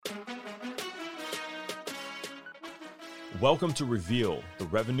Welcome to Reveal, the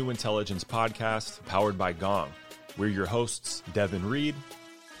Revenue Intelligence podcast powered by Gong. We're your hosts, Devin Reed.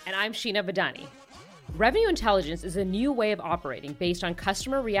 And I'm Sheena Badani. Revenue intelligence is a new way of operating based on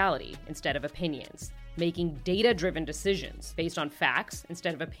customer reality instead of opinions, making data-driven decisions based on facts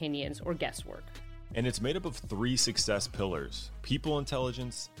instead of opinions or guesswork. And it's made up of three success pillars: people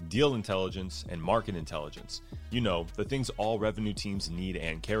intelligence, deal intelligence, and market intelligence. You know, the things all revenue teams need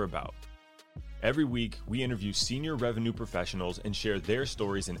and care about. Every week, we interview senior revenue professionals and share their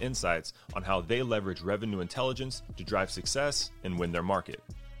stories and insights on how they leverage revenue intelligence to drive success and win their market.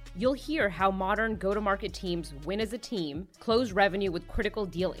 You'll hear how modern go-to-market teams win as a team, close revenue with critical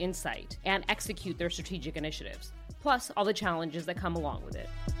deal insight, and execute their strategic initiatives, plus all the challenges that come along with it.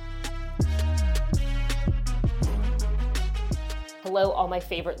 Hello, all my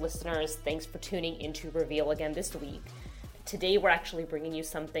favorite listeners. Thanks for tuning into Reveal again this week. Today, we're actually bringing you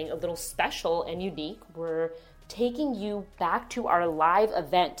something a little special and unique. We're taking you back to our live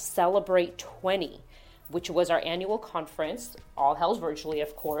event, Celebrate 20, which was our annual conference, all held virtually,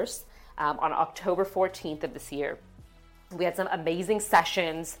 of course, on October 14th of this year. We had some amazing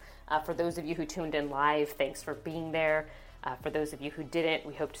sessions. For those of you who tuned in live, thanks for being there. For those of you who didn't,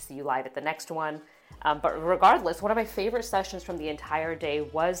 we hope to see you live at the next one. But regardless, one of my favorite sessions from the entire day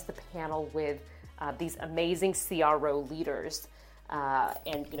was the panel with these amazing CRO leaders.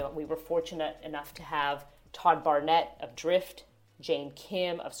 And we were fortunate enough to have Todd Barnett of Drift, Jane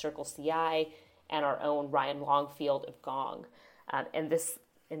Kim of Circle CI, and our own Ryan Longfield of Gong. In this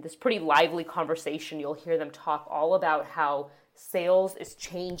pretty lively conversation, you'll hear them talk all about how sales is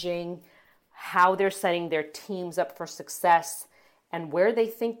changing, how they're setting their teams up for success, and where they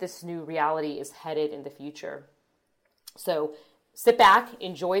think this new reality is headed in the future. So sit back,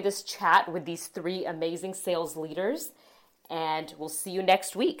 enjoy this chat with these three amazing sales leaders, and we'll see you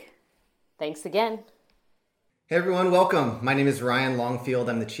next week. Thanks again. Hey everyone, welcome. My name is Ryan Longfield.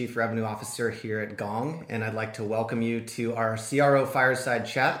 I'm the Chief Revenue Officer here at Gong, and I'd like to welcome you to our CRO Fireside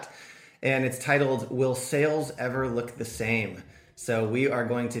Chat, and it's titled, Will Sales Ever Look the Same? So we are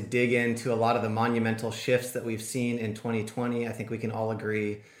going to dig into a lot of the monumental shifts that we've seen in 2020. I think we can all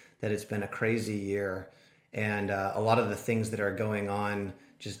agree that it's been a crazy year, and a lot of the things that are going on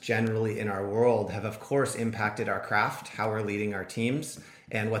just generally in our world have, of course, impacted our craft, how we're leading our teams,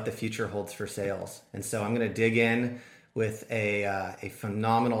 and what the future holds for sales. And so I'm going to dig in with a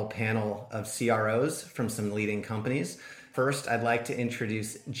phenomenal panel of CROs from some leading companies. First, I'd like to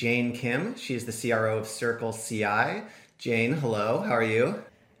introduce Jane Kim. She's the CRO of Circle CI. Jane, hello. How are you?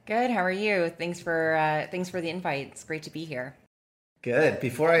 Good. How are you? Thanks for the invite. It's great to be here. Good.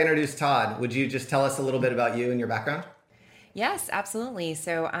 Before I introduce Todd, would you just tell us a little bit about you and your background? Yes, absolutely.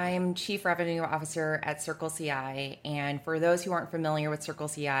 So I'm Chief Revenue Officer at Circle CI. And for those who aren't familiar with Circle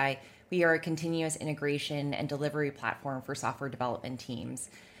CI, we are a continuous integration and delivery platform for software development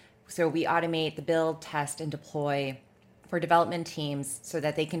teams. So we automate the build, test, and deploy for development teams so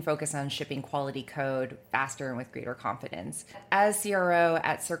that they can focus on shipping quality code faster and with greater confidence. As CRO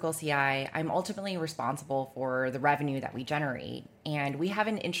at Circle CI, I'm ultimately responsible for the revenue that we generate. And we have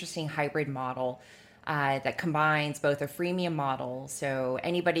an interesting hybrid model that combines both a freemium model, so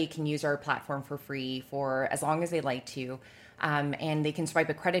anybody can use our platform for free for as long as they like to, and they can swipe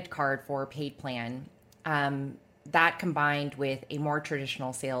a credit card for a paid plan. That combined with a more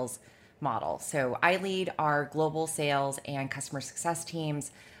traditional sales model. So I lead our global sales and customer success teams,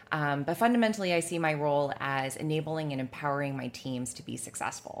 but fundamentally I see my role as enabling and empowering my teams to be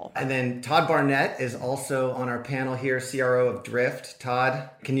successful. And then Todd Barnett is also on our panel here, CRO of Drift. Todd,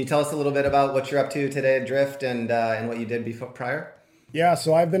 can you tell us a little bit about what you're up to today at Drift and what you did prior? Yeah,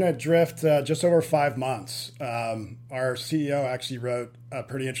 so I've been at Drift just over 5 months. Our CEO actually wrote a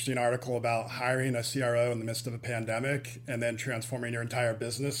pretty interesting article about hiring a CRO in the midst of a pandemic and then transforming your entire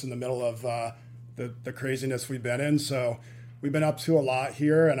business in the middle of the craziness we've been in. So we've been up to a lot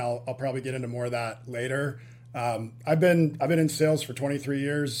here, and I'll probably get into more of that later. I've been in sales for 23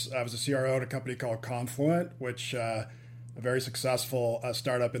 years. I was a CRO at a company called Confluent, which a very successful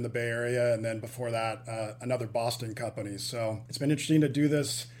startup in the Bay Area, and then before that, another Boston company. So it's been interesting to do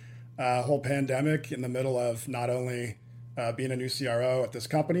this whole pandemic in the middle of not only being a new CRO at this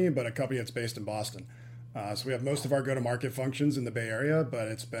company, but a company that's based in Boston. So we have most of our go-to-market functions in the Bay Area, but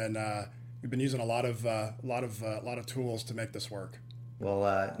it's been we've been using a lot of tools to make this work.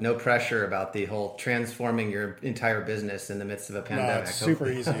 Well, no pressure about the whole transforming your entire business in the midst of a pandemic. No, it's super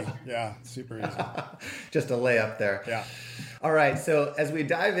easy. Yeah, super easy. Just a layup there. Yeah. All right, so as we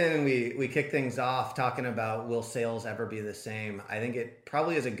dive in and we kick things off talking about will sales ever be the same, I think it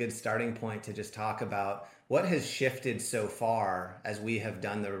probably is a good starting point to just talk about what has shifted so far as we have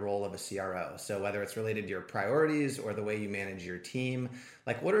done the role of a CRO. So whether it's related to your priorities or the way you manage your team,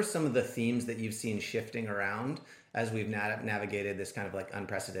 like what are some of the themes that you've seen shifting around as we've navigated this kind of like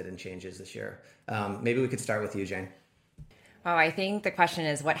unprecedented changes this year? Maybe we could start with you, Jane. Well, I think the question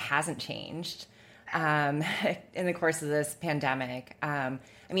is what hasn't changed in the course of this pandemic. I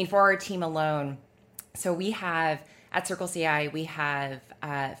mean, for our team alone, so we have at Circle CI, we have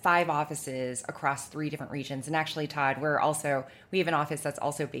 5 offices across 3 different regions. And actually, Todd, we have an office that's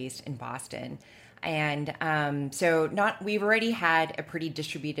also based in Boston. And we've already had a pretty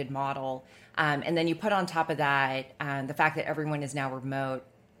distributed model. And then you put on top of that the fact that everyone is now remote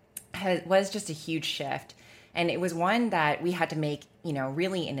was just a huge shift. And it was one that we had to make,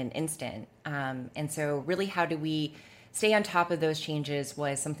 really in an instant. And so really, how do we stay on top of those changes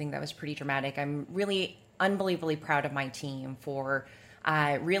was something that was pretty dramatic. I'm really unbelievably proud of my team for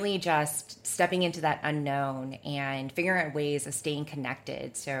really just stepping into that unknown and figuring out ways of staying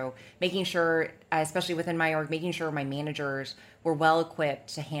connected. So making sure, especially within my org, making sure my managers were well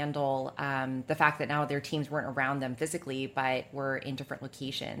equipped to handle the fact that now their teams weren't around them physically, but were in different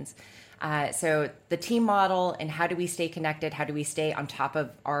locations. So the team model and how do we stay connected? How do we stay on top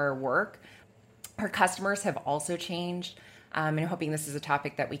of our work? Our customers have also changed. And I'm hoping this is a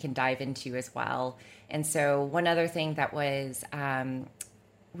topic that we can dive into as well. And so one other thing that was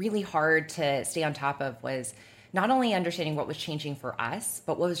really hard to stay on top of was not only understanding what was changing for us,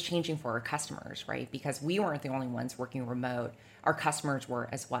 but what was changing for our customers, right? Because we weren't the only ones working remote. Our customers were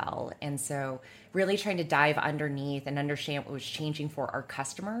as well. And so really trying to dive underneath and understand what was changing for our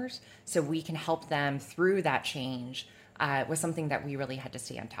customers so we can help them through that change was something that we really had to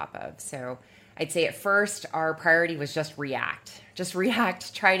stay on top of. So I'd say at first, our priority was just react,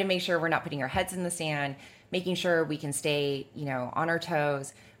 try to make sure we're not putting our heads in the sand, making sure we can stay, on our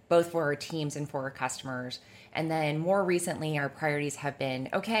toes, both for our teams and for our customers. And then more recently, our priorities have been,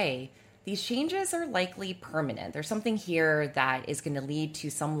 okay, these changes are likely permanent. There's something here that is going to lead to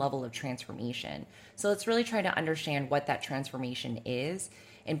some level of transformation. So let's really try to understand what that transformation is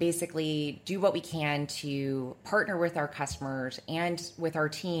and basically do what we can to partner with our customers and with our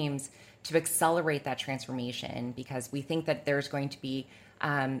teams to accelerate that transformation, because we think that there's going to be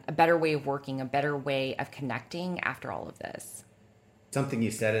a better way of working, a better way of connecting after all of this. Something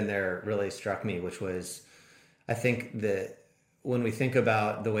you said in there really struck me, which was, I think that when we think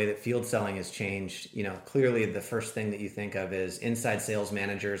about the way that field selling has changed, clearly the first thing that you think of is inside sales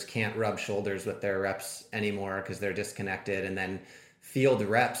managers can't rub shoulders with their reps anymore because they're disconnected. And then field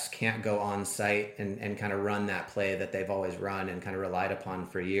reps can't go on site and kind of run that play that they've always run and kind of relied upon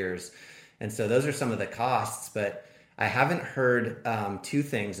for years. And so those are some of the costs, but I haven't heard 2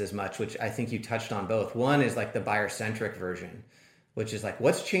 things as much, which I think you touched on both. One is like the buyer-centric version, which is like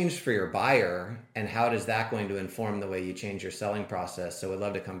what's changed for your buyer and how is that going to inform the way you change your selling process? So we'd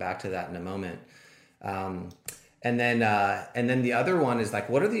love to come back to that in a moment. And then the other one is like,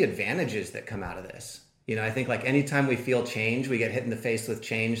 what are the advantages that come out of this? I think like anytime we feel change, we get hit in the face with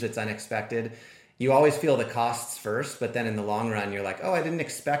change that's unexpected. You always feel the costs first, but then in the long run, you're like, oh, I didn't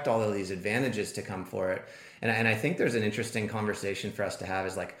expect all of these advantages to come for it. And I think there's an interesting conversation for us to have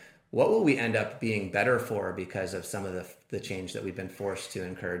is like, what will we end up being better for because of some of the change that we've been forced to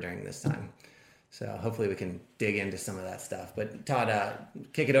incur during this time? So hopefully we can dig into some of that stuff. But Todd,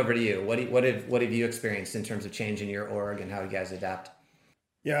 kick it over to you. What have you experienced in terms of change in your org and how you guys adapt?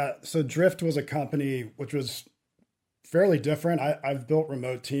 Yeah, so Drift was a company which was fairly different. I've built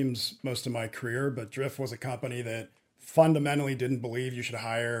remote teams most of my career, but Drift was a company that fundamentally didn't believe you should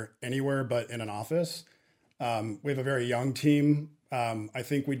hire anywhere but in an office. We have a very young team. I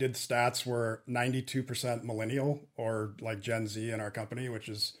think we did stats where 92% millennial or like Gen Z in our company, which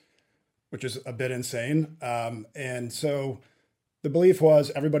is a bit insane. And so the belief was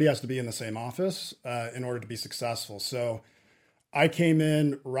everybody has to be in the same office in order to be successful. So I came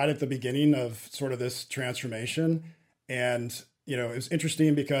in right at the beginning of sort of this transformation. And, it was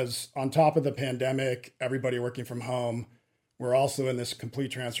interesting because on top of the pandemic, everybody working from home, we're also in this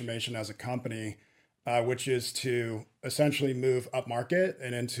complete transformation as a company, which is to essentially move up market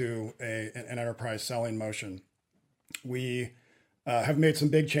and into an enterprise selling motion. We have made some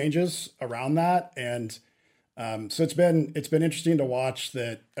big changes around that. And so it's been interesting to watch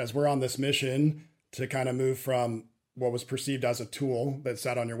that as we're on this mission to kind of move from what was perceived as a tool that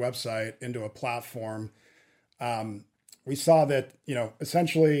sat on your website into a platform. We saw that,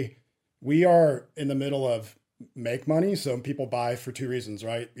 essentially we are in the middle of make money. So people buy for 2 reasons,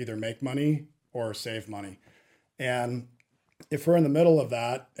 right? Either make money or save money. And if we're in the middle of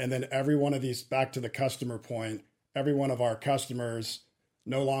that, and then every one of these, back to the customer point, every one of our customers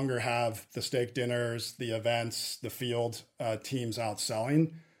no longer have the steak dinners, the events, the field teams out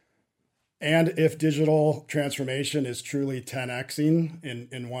selling. And if digital transformation is truly 10xing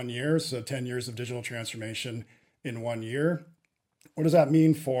in 1 year, so 10 years of digital transformation in 1 year, what does that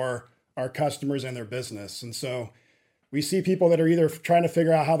mean for our customers and their business? And so we see people that are either trying to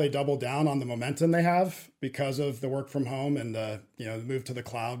figure out how they double down on the momentum they have because of the work from home and the move to the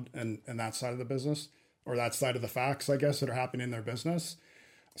cloud and that side of the business, or that side of the facts, I guess, that are happening in their business.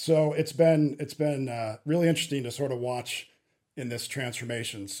 So it's been really interesting to sort of watch in this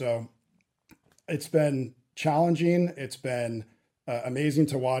transformation. So it's been challenging. It's been amazing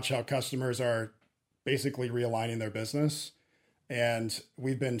to watch how customers are basically realigning their business. And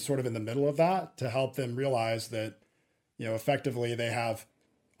we've been sort of in the middle of that to help them realize that, effectively they have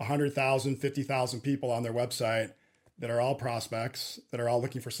 100,000, 50,000 people on their website that are all prospects, that are all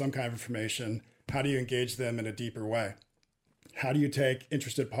looking for some kind of information. How do you engage them in a deeper way? How do you take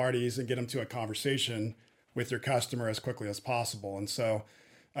interested parties and get them to a conversation with your customer as quickly as possible? And so,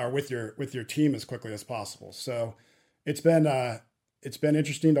 or with your team as quickly as possible. So it's been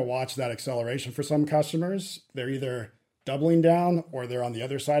interesting to watch that acceleration for some customers. They're either doubling down or they're on the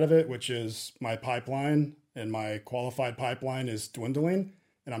other side of it, which is my pipeline and my qualified pipeline is dwindling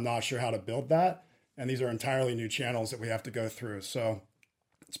and I'm not sure how to build that. And these are entirely new channels that we have to go through. So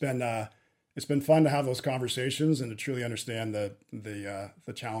it's been fun to have those conversations and to truly understand the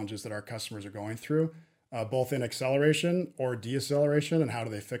challenges that our customers are going through, both in acceleration or deceleration, and how do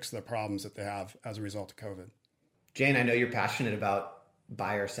they fix the problems that they have as a result of COVID. Jane, I know you're passionate about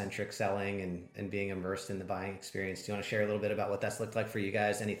buyer-centric selling and being immersed in the buying experience. Do you want to share a little bit about what that's looked like for you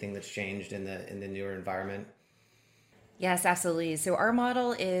guys? Anything that's changed in the newer environment? Yes, absolutely. So our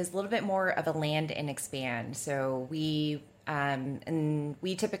model is a little bit more of a land and expand. So we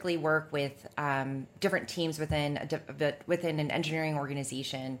typically work with different teams within an engineering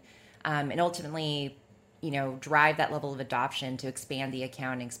organization, and ultimately, drive that level of adoption to expand the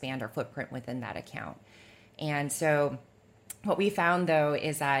account and expand our footprint within that account. And so what we found, though,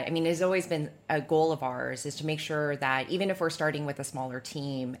 is that, it's always been a goal of ours is to make sure that even if we're starting with a smaller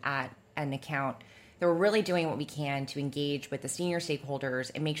team at an account, that we're really doing what we can to engage with the senior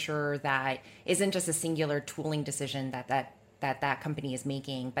stakeholders and make sure that isn't just a singular tooling decision that company is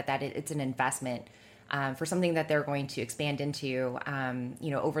making, but that it's an investment for something that they're going to expand into,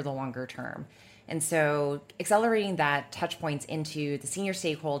 over the longer term. And so accelerating that touch points into the senior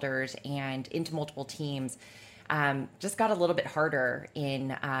stakeholders and into multiple teams just got a little bit harder in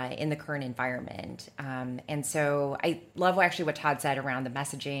the current environment. And so I love actually what Todd said around the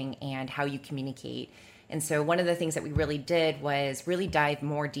messaging and how you communicate. And so one of the things that we really did was really dive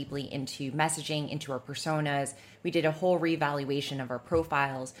more deeply into messaging, into our personas. We did a whole reevaluation of our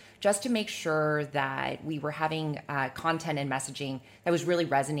profiles just to make sure that we were having content and messaging that was really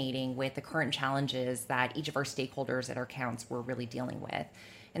resonating with the current challenges that each of our stakeholders at our accounts were really dealing with.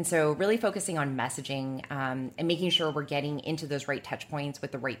 And so really focusing on messaging and making sure we're getting into those right touch points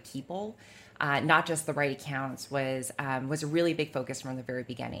with the right people, not just the right accounts, was a really big focus from the very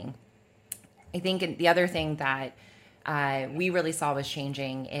beginning. I think the other thing that we really saw was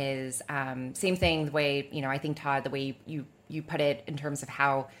changing is same thing, the way, I think, Todd, the way you put it in terms of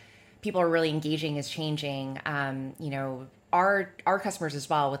how people are really engaging is changing. Our customers as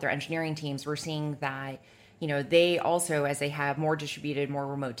well with their engineering teams, we're seeing that they also, as they have more distributed, more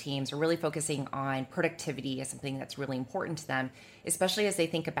remote teams, are really focusing on productivity as something that's really important to them, especially as they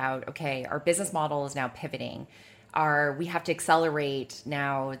think about, okay, our business model is now pivoting. We have to accelerate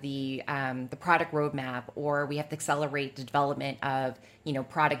now the product roadmap, or we have to accelerate the development of,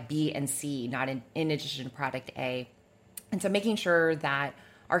 product B and C, not in addition to product A. And so making sure that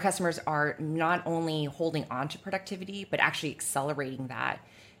our customers are not only holding on to productivity, but actually accelerating that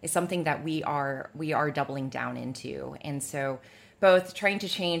is something that we are doubling down into. And so both trying to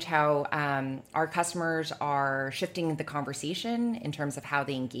change how our customers are shifting the conversation in terms of how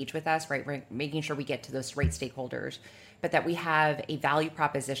they engage with us, right? We're making sure we get to those right stakeholders, but that we have a value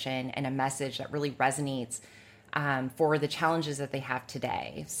proposition and a message that really resonates for the challenges that they have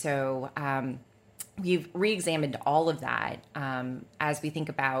today. So we've re-examined all of that as we think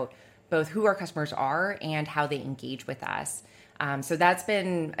about both who our customers are and how they engage with us. So that's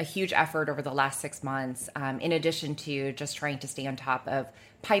been a huge effort over the last 6 months, in addition to just trying to stay on top of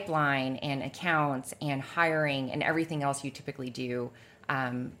pipeline and accounts and hiring and everything else you typically do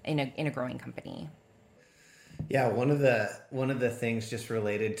in a growing company. Yeah, one of the things just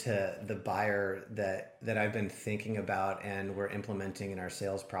related to the buyer that I've been thinking about and we're implementing in our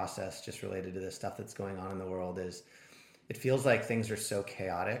sales process, just related to the stuff that's going on in the world, is it feels like things are so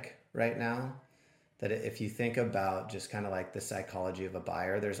chaotic right now that if you think about just kind of like the psychology of a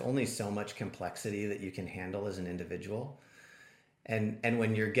buyer, there's only so much complexity that you can handle as an individual. And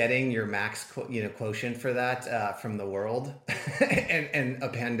when you're getting your max quotient for that from the world and a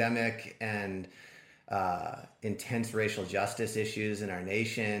pandemic and intense racial justice issues in our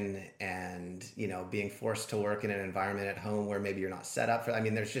nation, and being forced to work in an environment at home where maybe you're not set up for, I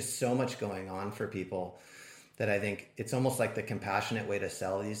mean, there's just so much going on for people that I think it's almost like the compassionate way to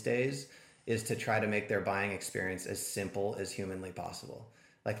sell these days is to try to make their buying experience as simple as humanly possible.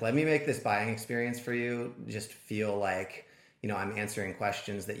 Like, let me make this buying experience for you just feel like, I'm answering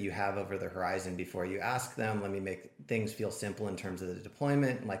questions that you have over the horizon before you ask them. Let me make things feel simple in terms of the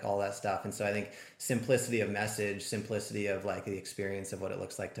deployment and like all that stuff. And so I think simplicity of message, simplicity of like the experience of what it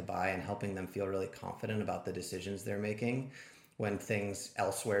looks like to buy, and helping them feel really confident about the decisions they're making when things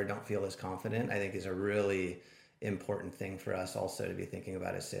elsewhere don't feel as confident, I think is a really important thing for us also to be thinking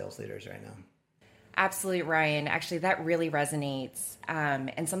about as sales leaders right now. Absolutely, Ryan. Actually, that really resonates,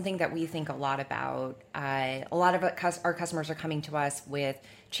 and something that we think a lot about. A lot of our customers are coming to us with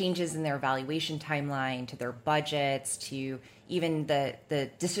changes in their evaluation timeline, to their budgets, to even the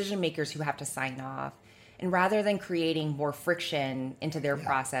decision makers who have to sign off. And rather than creating more friction into their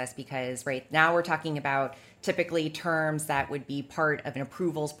process, because right now we're talking about typically terms that would be part of an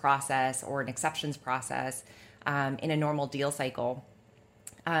approvals process or an exceptions process in a normal deal cycle.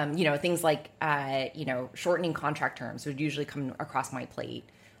 Things like, shortening contract terms would usually come across my plate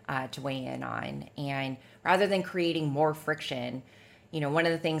to weigh in on. And rather than creating more friction, one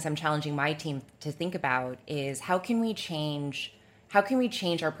of the things I'm challenging my team to think about is how can we change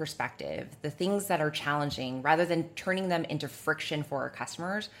our perspective, the things that are challenging, rather than turning them into friction for our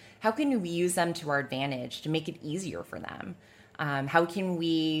customers? How can we use them to our advantage to make it easier for them? How can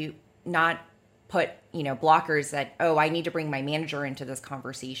we not put blockers that, I need to bring my manager into this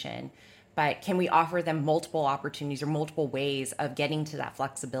conversation, but can we offer them multiple opportunities or multiple ways of getting to that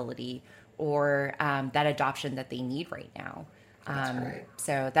flexibility or that adoption that they need right now? That's great.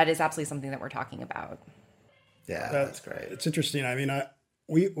 So that is absolutely something that we're talking about. Yeah, that's great. It's interesting. I mean,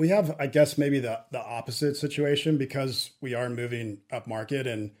 we have, I guess, maybe the opposite situation because we are moving up market,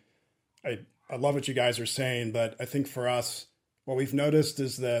 and I love what you guys are saying, but I think for us, what we've noticed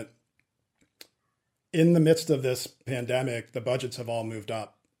is that in the midst of this pandemic, the budgets have all moved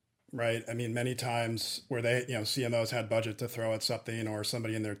up, right? I mean, many times where they, CMOs had budget to throw at something or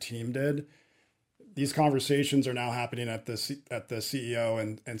somebody in their team did, these conversations are now happening at the CEO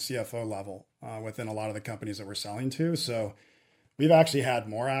and CFO level within a lot of the companies that we're selling to. So we've actually had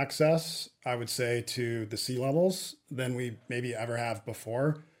more access, I would say, to the C-levels than we maybe ever have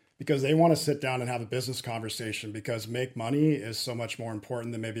before, because they want to sit down and have a business conversation, because make money is so much more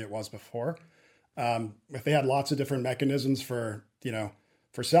important than maybe it was before. If they had lots of different mechanisms for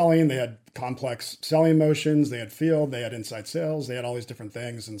selling, they had complex selling motions, they had field, they had inside sales, they had all these different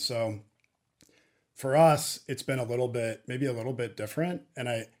things. And so for us, it's been maybe a little bit different. And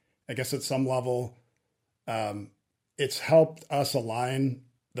I guess at some level, it's helped us align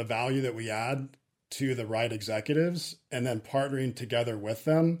the value that we add to the right executives and then partnering together with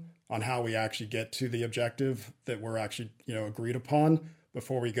them on how we actually get to the objective that we're actually, agreed upon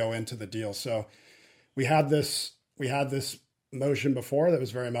before we go into the deal. So we had this motion before that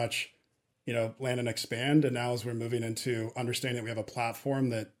was very much, land and expand. And now as we're moving into understanding that we have a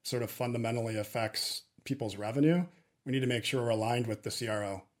platform that sort of fundamentally affects people's revenue, we need to make sure we're aligned with the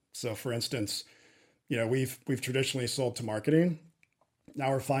CRO. So for instance, we've traditionally sold to marketing.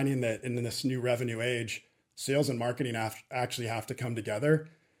 Now we're finding that in this new revenue age, sales and marketing actually have to come together.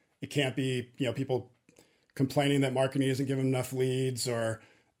 It can't be, people complaining that marketing isn't giving enough leads, or,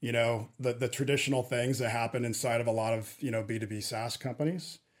 the traditional things that happen inside of a lot of, B2B SaaS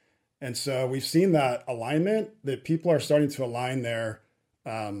companies. And so we've seen that alignment, that people are starting to align their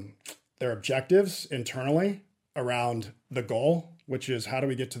objectives internally around the goal, which is how do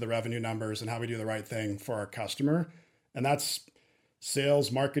we get to the revenue numbers and how we do the right thing for our customer. And that's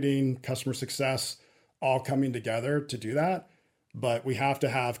sales, marketing, customer success, all coming together to do that. But we have to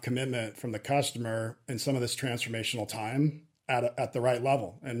have commitment from the customer in some of this transformational time at the right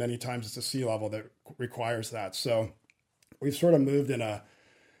level. And many times it's a C-level that requires that. So we've sort of moved in a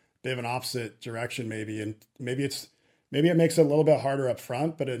bit of an opposite direction maybe. And maybe it makes it a little bit harder up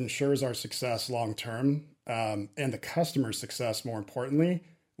front, but it ensures our success long-term and the customer's success, more importantly,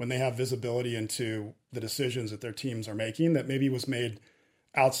 when they have visibility into the decisions that their teams are making that maybe was made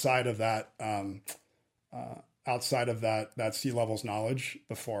outside of that C-level's knowledge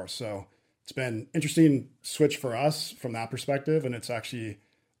before. So it's been interesting switch for us from that perspective. And it's actually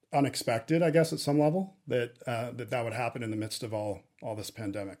unexpected, I guess, at some level that that would happen in the midst of all this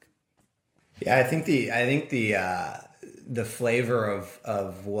pandemic. Yeah, I think the flavor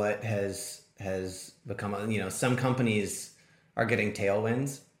of what has become, some companies are getting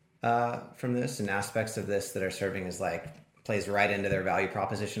tailwinds from this, and aspects of this that are serving as plays right into their value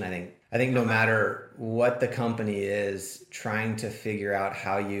proposition. I think no matter what the company is, trying to figure out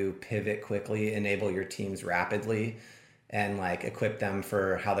how you pivot quickly, enable your teams rapidly, and equip them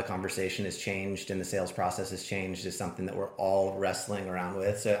for how the conversation has changed and the sales process has changed is something that we're all wrestling around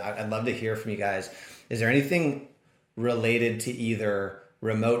with. So I'd love to hear from you guys. Is there anything related to either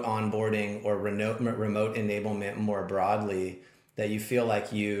remote onboarding or remote enablement more broadly that you feel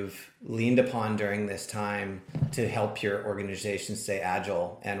like you've leaned upon during this time to help your organization stay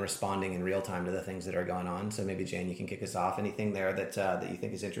agile and responding in real time to the things that are going on? So maybe Jane, you can kick us off. Anything there that you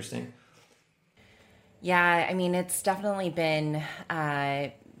think is interesting? Yeah, I mean, it's definitely been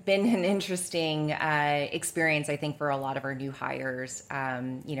an interesting experience, I think, for a lot of our new hires.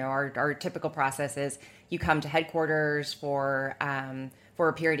 Our typical process is you come to headquarters for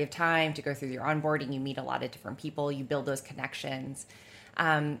a period of time to go through your onboarding. You meet a lot of different people. You build those connections.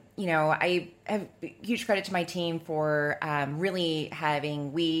 I have huge credit to my team for we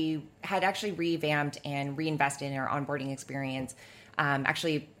had actually revamped and reinvested in our onboarding experience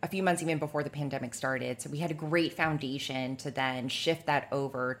actually a few months even before the pandemic started. So we had a great foundation to then shift that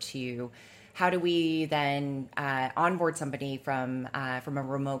over to how do we then onboard somebody from a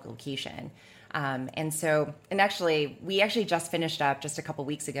remote location. We actually just finished up just a couple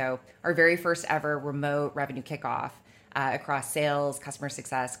weeks ago our very first ever remote revenue kickoff across sales, customer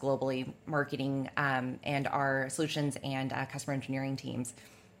success, globally, marketing, and our solutions and customer engineering teams.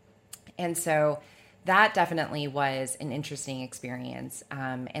 And so that definitely was an interesting experience.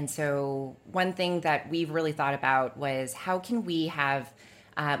 And so one thing that we've really thought about was how can we have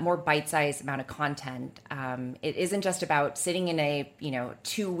more bite-sized amount of content. It isn't just about sitting in a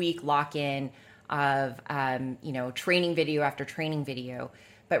 2-week lock-in of training video after training video,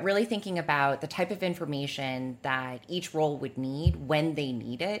 but really thinking about the type of information that each role would need when they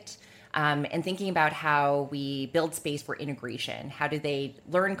need it, and thinking about how we build space for integration. How do they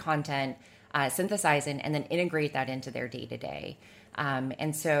learn content, synthesize it, and then integrate that into their day-to-day?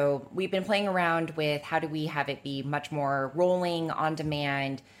 And so we've been playing around with how do we have it be much more rolling, on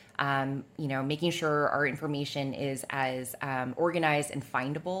demand, making sure our information is as organized and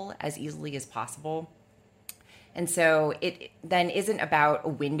findable as easily as possible. And so it then isn't about a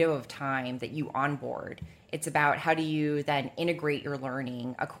window of time that you onboard. It's about how do you then integrate your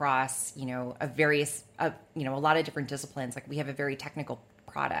learning across, a lot of different disciplines. Like we have a very technical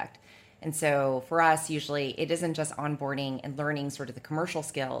product. And so for us, usually it isn't just onboarding and learning sort of the commercial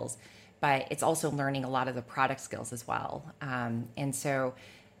skills, but it's also learning a lot of the product skills as well. And so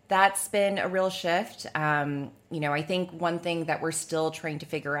that's been a real shift. I think one thing that we're still trying to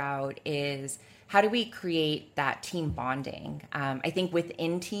figure out is how do we create that team bonding? I think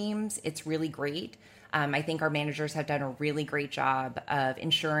within teams, it's really great. I think our managers have done a really great job of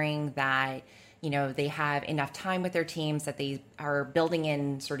ensuring that they have enough time with their teams, that they are building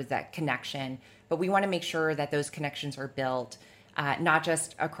in sort of that connection. But we want to make sure that those connections are built, not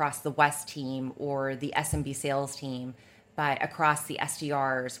just across the West team or the SMB sales team, but across the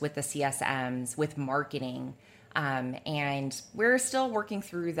SDRs, with the CSMs, with marketing. And we're still working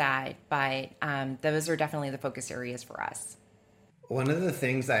through that, but those are definitely the focus areas for us. One of the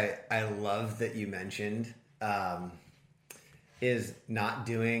things I love that you mentioned is not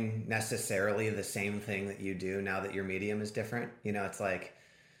doing necessarily the same thing that you do now that your medium is different. It's like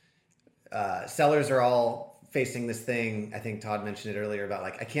sellers are all facing this thing. I think Todd mentioned it earlier about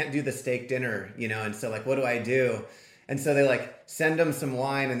I can't do the steak dinner, and so what do I do? And so they send them some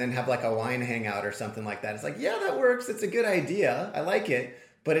wine and then have a wine hangout or something like that. It's yeah, that works. It's a good idea. I like it.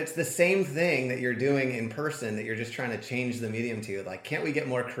 But it's the same thing that you're doing in person that you're just trying to change the medium to. Can't we get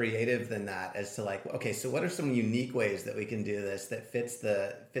more creative than that as to okay, so what are some unique ways that we can do this that fits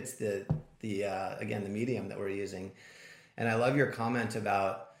the again, the medium that we're using? And I love your comment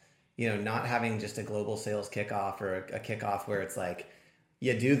about, not having just a global sales kickoff or a kickoff where it's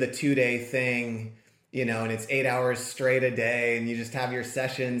you do the 2-day thing, and it's 8 hours straight a day and you just have your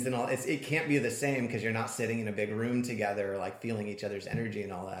sessions and all. It can't be the same because you're not sitting in a big room together, feeling each other's energy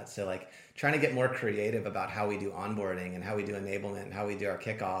and all that. So trying to get more creative about how we do onboarding and how we do enablement and how we do our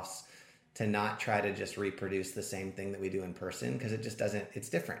kickoffs, to not try to just reproduce the same thing that we do in person, because it just doesn't, it's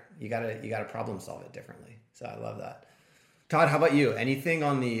different. You gotta problem solve it differently. So I love that. Todd, how about you? Anything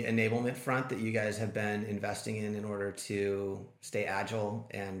on the enablement front that you guys have been investing in order to stay agile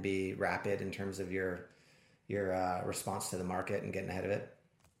and be rapid in terms of your response to the market and getting ahead of it?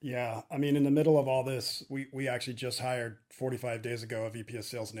 Yeah, I mean, in the middle of all this, we actually just hired 45 days ago a VP of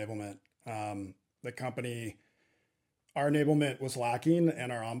Sales Enablement. The company, our enablement was lacking,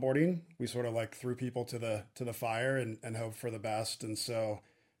 and our onboarding. We sort of like threw people to the fire and hope for the best. And so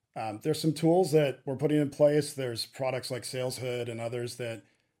there's some tools that we're putting in place. There's products like SalesHood and others that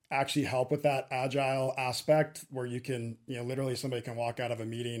actually help with that agile aspect, where you can, literally somebody can walk out of a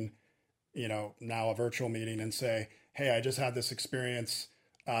meeting, now a virtual meeting, and say, "Hey, I just had this experience.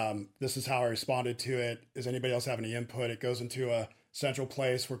 This is how I responded to it. Does anybody else have any input?" It goes into a central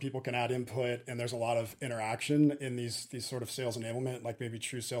place where people can add input, and there's a lot of interaction in these sort of sales enablement, like maybe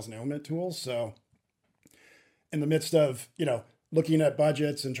true sales enablement tools. So in the midst of, looking at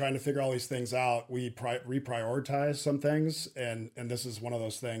budgets and trying to figure all these things out, we reprioritize some things, and this is one of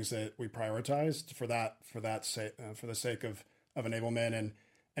those things that we prioritized for the sake of enablement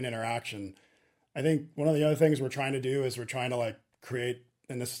and interaction. I think one of the other things we're trying to do is we're trying to like create,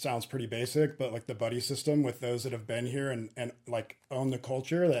 and this sounds pretty basic, but like the buddy system with those that have been here and like own the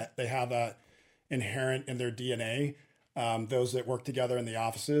culture, that they have that inherent in their DNA. Those that work together in the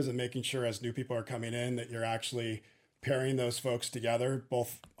offices, and making sure as new people are coming in that you're actually pairing those folks together,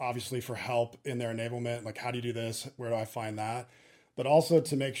 both obviously for help in their enablement, like how do you do this? Where do I find that? But also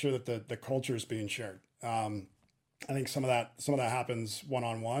to make sure that the culture is being shared. I think some of that happens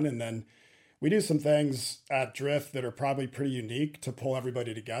one-on-one, and then we do some things at Drift that are probably pretty unique to pull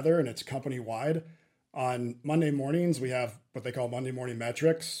everybody together, and it's company-wide. On Monday mornings, we have what they call Monday Morning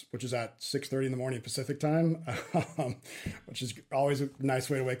Metrics, which is at 6:30 in the morning Pacific time, which is always a nice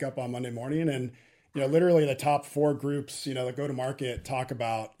way to wake up on Monday morning. And, literally the top 4 groups, that go to market talk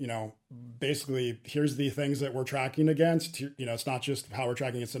about, basically here's the things that we're tracking against. It's not just how we're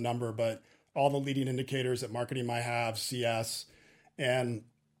tracking against a number, but all the leading indicators that marketing might have, CS. And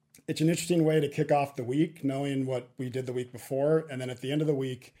it's an interesting way to kick off the week, knowing what we did the week before. And then at the end of the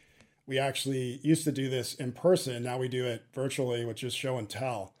week, we actually used to do this in person. Now we do it virtually, which is show and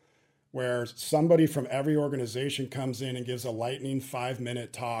tell, where somebody from every organization comes in and gives a lightning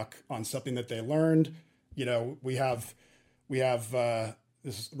 5-minute talk on something that they learned. We have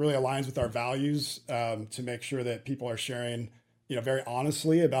this really aligns with our values, to make sure that people are sharing, very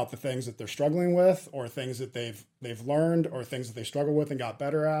honestly about the things that they're struggling with, or things that they've learned, or things that they struggle with and got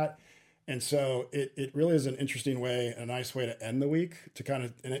better at. And so it really is an interesting way, a nice way to end the week, to kind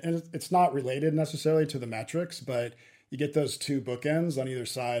of, and it's not related necessarily to the metrics, but you get those 2 bookends on either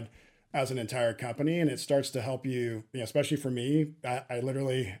side as an entire company. And it starts to help you, especially for me, I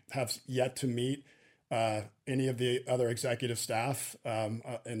literally have yet to meet any of the other executive staff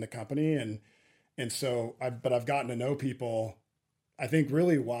in the company. And so I've gotten to know people, I think,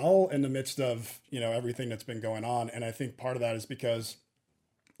 really well in the midst of, everything that's been going on. And I think part of that is because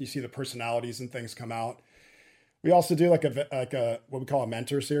you see the personalities and things come out. We also do like a what we call a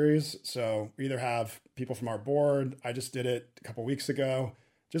mentor series. So we either have people from our board. I just did it a couple of weeks ago,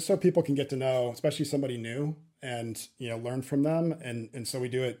 just so people can get to know, especially somebody new, and learn from them. And so we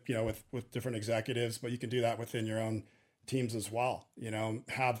do it, with different executives, but you can do that within your own teams as well.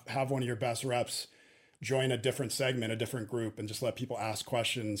 Have one of your best reps join a different segment, a different group, and just let people ask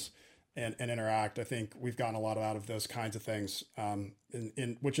questions and interact. I think we've gotten a lot out of those kinds of things,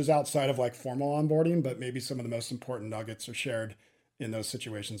 which is outside of like formal onboarding, but maybe some of the most important nuggets are shared in those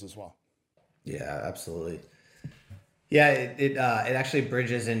situations as well. Yeah, absolutely. Yeah, it actually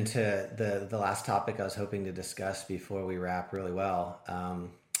bridges into the last topic I was hoping to discuss before we wrap really well.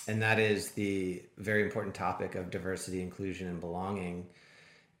 And that is the very important topic of diversity, inclusion, and belonging.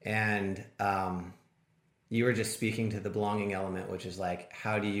 And you were just speaking to the belonging element, which is like,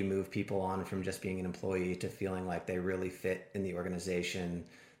 how do you move people on from just being an employee to feeling like they really fit in the organization?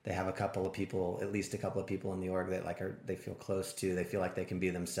 They have at least a couple of people in the org that they feel close to, they feel like they can be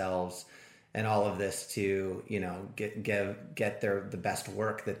themselves, and all of this to, get the best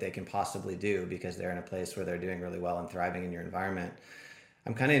work that they can possibly do, because they're in a place where they're doing really well and thriving in your environment.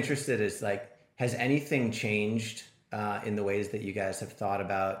 I'm kind of interested, has anything changed in the ways that you guys have thought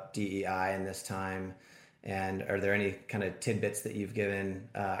about DEI in this time? And are there any kind of tidbits that you've given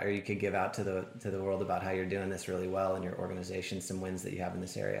or you could give out to the world about how you're doing this really well in your organization, some wins that you have in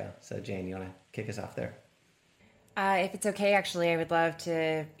this area? So Jane, you want to kick us off there? If it's okay, actually, I would love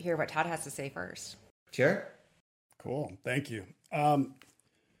to hear what Todd has to say first. Sure. Cool. Thank you.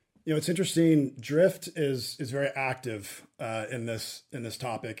 It's interesting. Drift is very active in this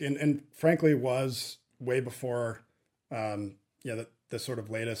topic, and frankly was way before the sort of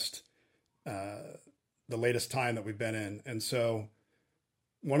latest time that we've been in. And so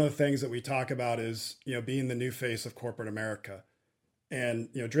one of the things that we talk about is being the new face of corporate America. And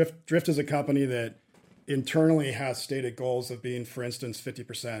Drift is a company that internally has stated goals of being, for instance,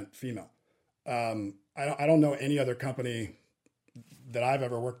 50% female. I don't know any other company that I've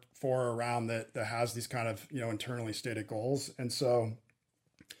ever worked for around that has these kind of, internally stated goals. And so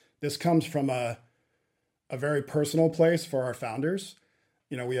this comes from a very personal place for our founders.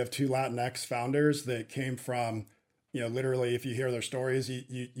 We have 2 Latinx founders that came from, literally, if you hear their stories,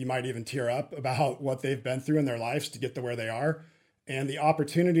 you might even tear up about what they've been through in their lives to get to where they are, and the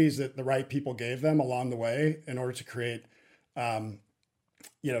opportunities that the right people gave them along the way in order to create,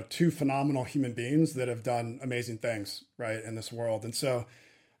 2 phenomenal human beings that have done amazing things, right, in this world. And so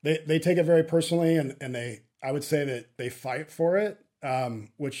they take it very personally, and I would say that they fight for it,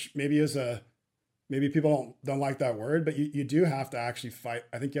 which maybe people don't like that word, but you do have to actually fight.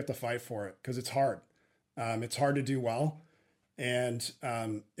 I think you have to fight for it because it's hard. It's hard to do well. And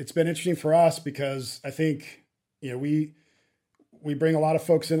it's been interesting for us because I think, we bring a lot of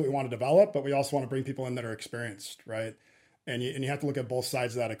folks in that we want to develop, but we also want to bring people in that are experienced, right? And you have to look at both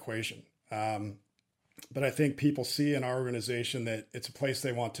sides of that equation. But I think people see in our organization that it's a place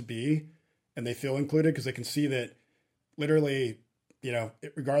they want to be and they feel included because they can see that literally,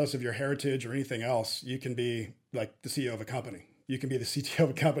 regardless of your heritage or anything else, you can be like the CEO of a company. You can be the CTO of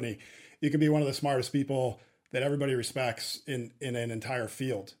a company. You can be one of the smartest people that everybody respects in an entire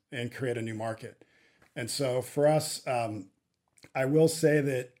field and create a new market. And so for us, I will say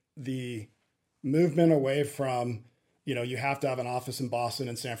that the movement away from, you have to have an office in Boston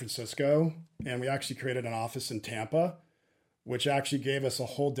and San Francisco, and we actually created an office in Tampa, which actually gave us a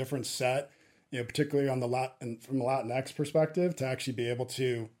whole different set, particularly on from a Latinx perspective, to actually be able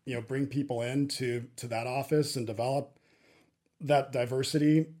to, bring people into that office and develop that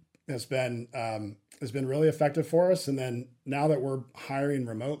diversity has been really effective for us. And then now that we're hiring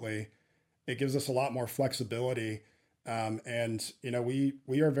remotely, it gives us a lot more flexibility. And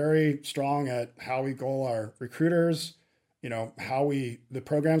we are very strong at how we goal our recruiters, the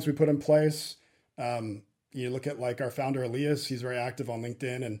programs we put in place. You look at like our founder, Elias, he's very active on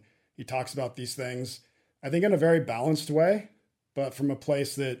LinkedIn and he talks about these things, I think in a very balanced way, but from a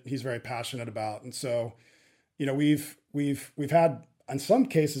place that he's very passionate about. And so, we've had, in some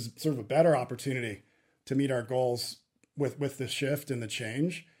cases, sort of a better opportunity to meet our goals with the shift and the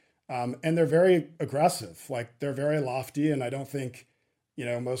change. And they're very aggressive, like they're very lofty. And I don't think,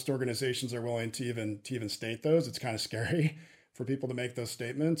 most organizations are willing to even state those. It's kind of scary for people to make those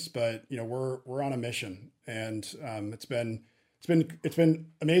statements, but we're on a mission, and it's been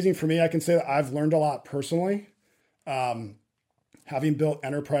amazing for me. I can say that I've learned a lot personally, having built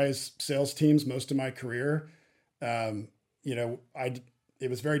enterprise sales teams most of my career. It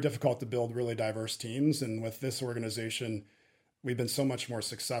was very difficult to build really diverse teams, and with this organization, we've been so much more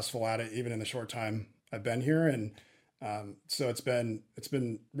successful at it, even in the short time I've been here. And so it's been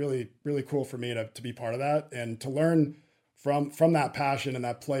really, really cool for me to be part of that and to learn from that passion and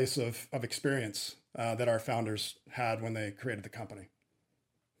that place of experience that our founders had when they created the company.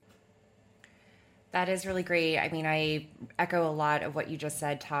 That is really great. I mean, I echo a lot of what you just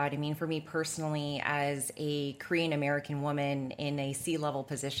said, Todd. I mean, for me personally, as a Korean American woman in a C-level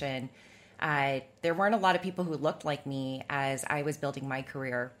position, there weren't a lot of people who looked like me as I was building my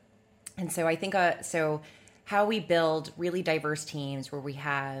career. And so I think, how we build really diverse teams where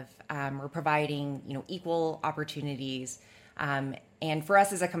we're providing, equal opportunities. And for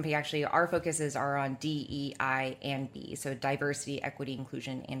us as a company, actually, our focuses are on D, E, I, and B. So diversity, equity,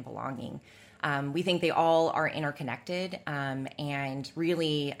 inclusion, and belonging. We think they all are interconnected, and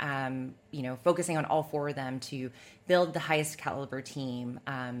really, focusing on all 4 of them to build the highest caliber team,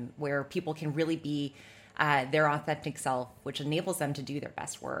 where people can really be their authentic self, which enables them to do their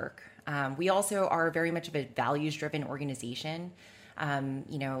best work. We also are very much of a values-driven organization.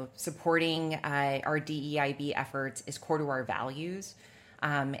 Supporting our DEIB efforts is core to our values.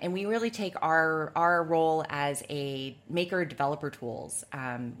 And we really take our role as a maker developer tools.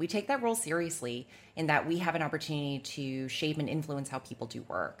 We take that role seriously in that we have an opportunity to shape and influence how people do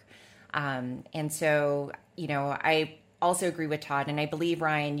work. And so, I also agree with Todd, and I believe,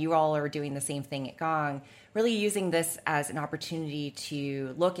 Ryan, you all are doing the same thing at Gong, really using this as an opportunity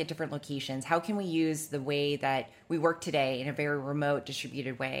to look at different locations. How can we use the way that we work today in a very remote,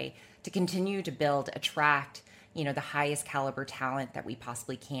 distributed way to continue to attract, the highest caliber talent that we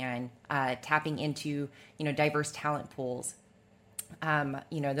possibly can, tapping into, diverse talent pools.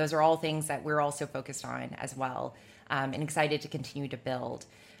 Those are all things that we're also focused on as well, and excited to continue to build.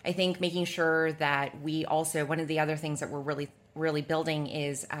 I think making sure that we also, one of the other things that we're really, really building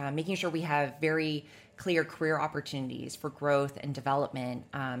is making sure we have very clear career opportunities for growth and development,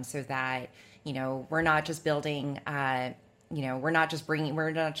 so that, we're not just building we're not just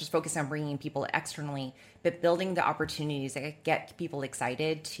focused on bringing people externally, but building the opportunities that get people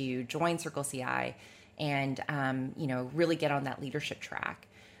excited to join Circle CI and, really get on that leadership track.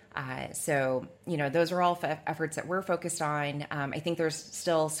 So those are all efforts that we're focused on. I think there's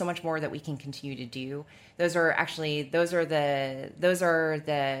still so much more that we can continue to do. Those are the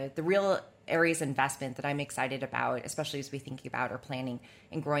real areas of investment that I'm excited about, especially as we think about our planning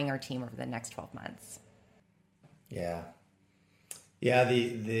and growing our team over the next 12 months. Yeah.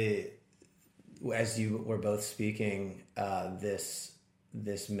 The as you were both speaking, this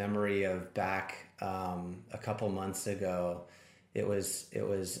memory of back a couple months ago. It was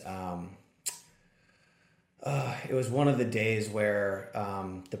one of the days where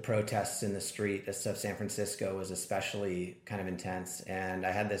the protests in the street of San Francisco was especially kind of intense. And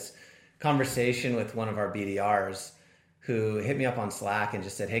I had this conversation with one of our BDRs who hit me up on Slack and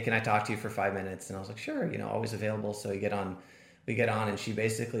just said, "Hey, can I talk to you for 5 minutes?" And I was like, "Sure, always available." So we get on, and she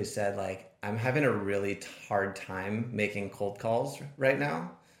basically said, like, "I'm having a really hard time making cold calls right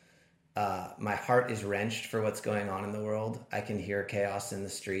now. My heart is wrenched for what's going on in the world. I can hear chaos in the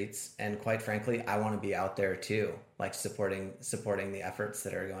streets. And quite frankly, I want to be out there too, like supporting the efforts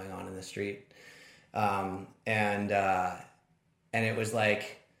that are going on in the street." And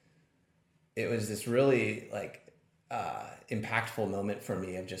it was this really impactful moment for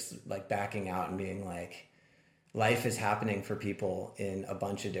me of just like backing out and being like, life is happening for people in a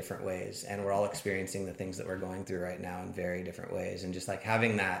bunch of different ways. And we're all experiencing the things that we're going through right now in very different ways. And just like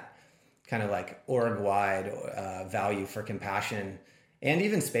having that kind of like org-wide value for compassion and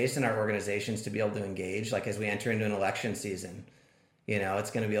even space in our organizations to be able to engage, like as we enter into an election season,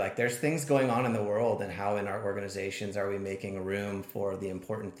 it's going to be like, there's things going on in the world, and how in our organizations are we making room for the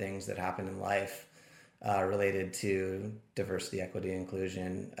important things that happen in life related to diversity, equity,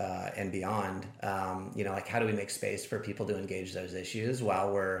 inclusion, and beyond. Like how do we make space for people to engage those issues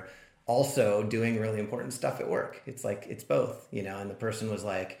while we're also doing really important stuff at work? It's like, it's both, and the person was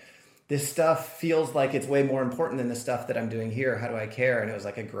like, "This stuff feels like it's way more important than the stuff that I'm doing here. How do I care?" And it was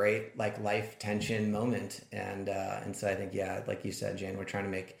like a great life tension moment. And so I think, yeah, like you said, Jane, we're trying to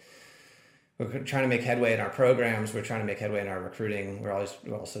make headway in our programs. We're trying to make headway in our recruiting. We're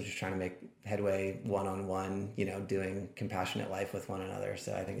also just trying to make headway one-on-one, doing compassionate life with one another.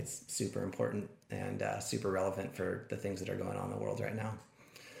 So I think it's super important and super relevant for the things that are going on in the world right now.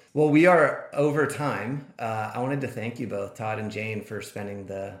 Well, we are over time. I wanted to thank you both, Todd and Jane, for spending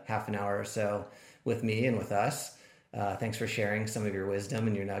the half an hour or so with me and with us. Thanks for sharing some of your wisdom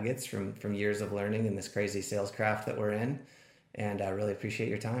and your nuggets from years of learning in this crazy sales craft that we're in. And I really appreciate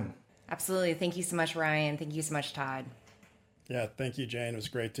your time. Absolutely. Thank you so much, Ryan. Thank you so much, Todd. Yeah, thank you, Jane. It was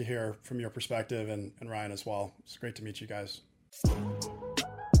great to hear from your perspective, and Ryan as well. It's great to meet you guys.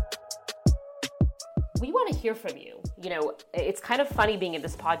 We want to hear from you. It's kind of funny being in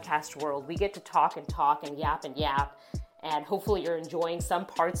this podcast world. We get to talk and yap, and hopefully you're enjoying some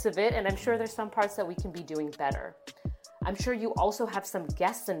parts of it, and I'm sure there's some parts that we can be doing better. I'm sure you also have some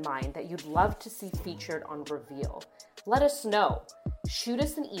guests in mind that you'd love to see featured on Reveal. Let us know. Shoot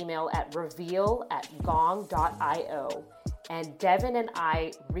us an email at reveal@gong.io, and Devin and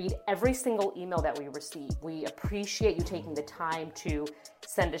I read every single email that we receive. We appreciate you taking the time to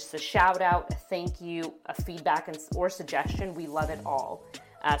send us a shout out, a thank you, a feedback, or suggestion. We love it all.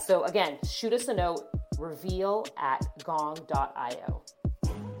 So again, shoot us a note, reveal@gong.io.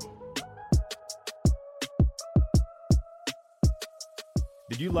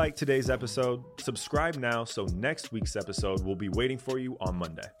 Did you like today's episode? Subscribe now so next week's episode will be waiting for you on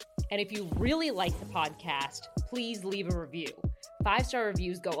Monday. And if you really like the podcast, please leave a review. 5-star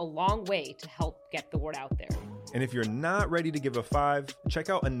reviews go a long way to help get the word out there. And if you're not ready to give a 5, check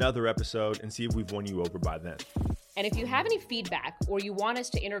out another episode and see if we've won you over by then. And if you have any feedback or you want us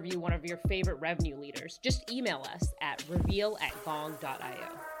to interview one of your favorite revenue leaders, just email us at reveal@gong.io.